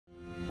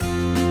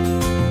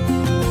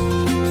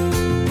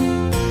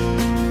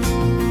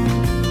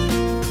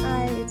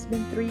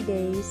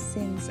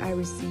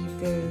received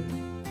the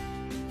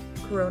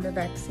corona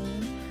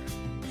vaccine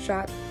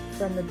shot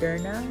from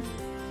Moderna.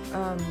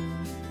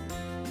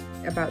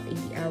 About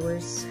 80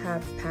 hours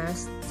have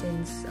passed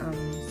since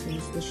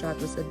the shot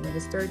was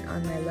administered on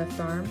my left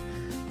arm.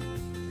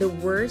 The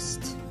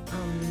worst,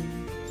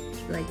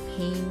 like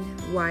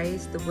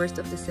pain-wise, the worst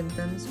of the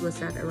symptoms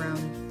was at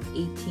around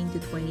 18 to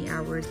 20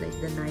 hours, like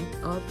the night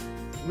of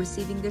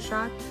receiving the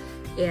shot,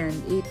 and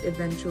it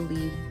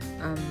eventually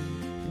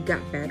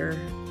got better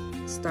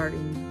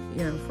starting,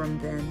 from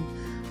then.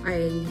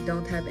 I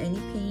don't have any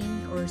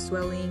pain or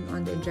swelling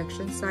on the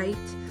injection site.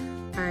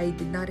 I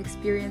did not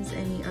experience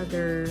any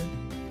other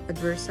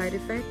adverse side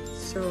effects,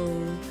 so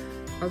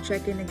I'll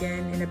check in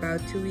again in about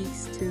 2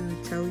 weeks to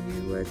tell you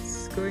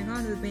what's going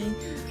on with me.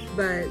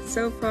 But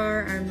so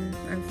far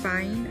I'm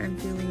fine, I'm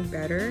feeling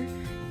better,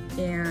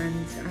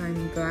 and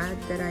I'm glad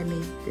that I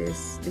made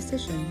this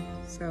decision.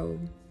 So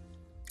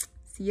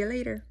see you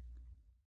later.